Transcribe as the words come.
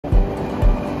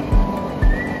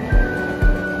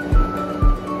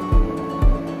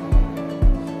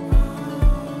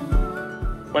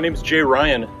name is Jay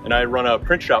Ryan, and I run a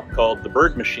print shop called The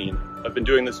Bird Machine. I've been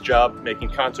doing this job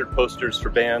making concert posters for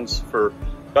bands for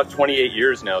about 28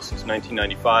 years now, since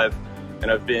 1995. And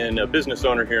I've been a business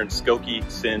owner here in Skokie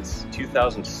since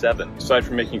 2007. Aside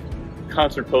from making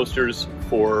concert posters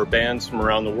for bands from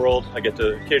around the world, I get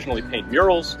to occasionally paint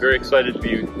murals. Very excited to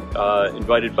be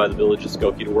invited by the village of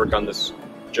Skokie to work on this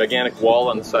gigantic wall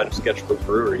on the side of Sketchbook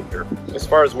Brewery here. As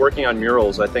far as working on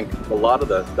murals, I think a lot of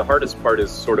the hardest part is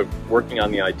sort of working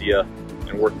on the idea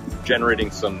and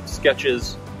generating some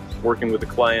sketches, working with the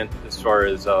client as far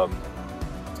as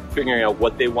figuring out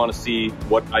what they want to see,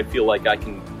 what I feel like I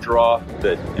can draw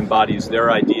that embodies their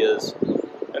ideas.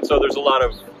 And so there's a lot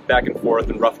of back and forth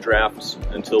and rough drafts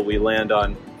until we land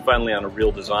finally on a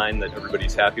real design that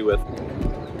everybody's happy with.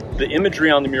 The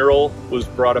imagery on the mural was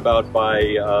brought about by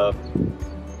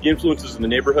the influences in the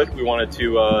neighborhood. We wanted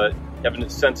to have a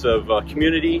sense of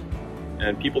community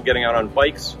and people getting out on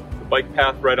bikes. The bike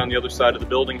path right on the other side of the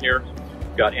building here.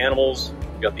 We've got animals,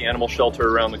 we've got the animal shelter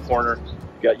around the corner.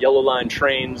 We've got yellow line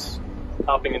trains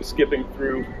hopping and skipping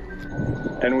through.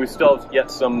 And we still have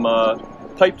yet some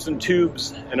pipes and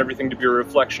tubes and everything to be a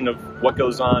reflection of what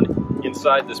goes on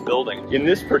inside this building. In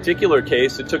this particular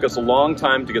case, it took us a long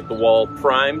time to get the wall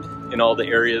primed in all the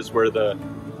areas where the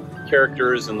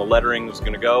characters and the lettering was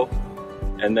going to go,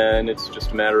 and then it's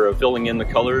just a matter of filling in the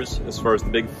colors as far as the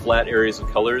big flat areas of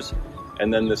colors.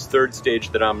 And then this third stage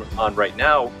that I'm on right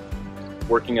now,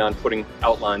 working on putting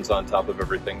outlines on top of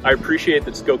everything. I appreciate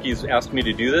that Skokie's asked me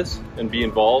to do this and be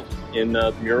involved in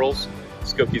the murals.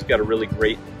 Skokie's got a really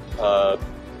great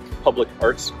public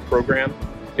arts program.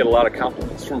 Get a lot of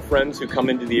compliments from friends who come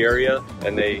into the area,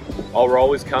 and they are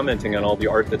always commenting on all the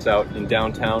art that's out in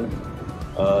downtown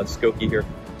Skokie here.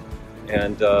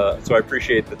 And so I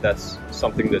appreciate that that's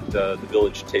something that the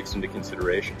village takes into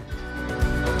consideration.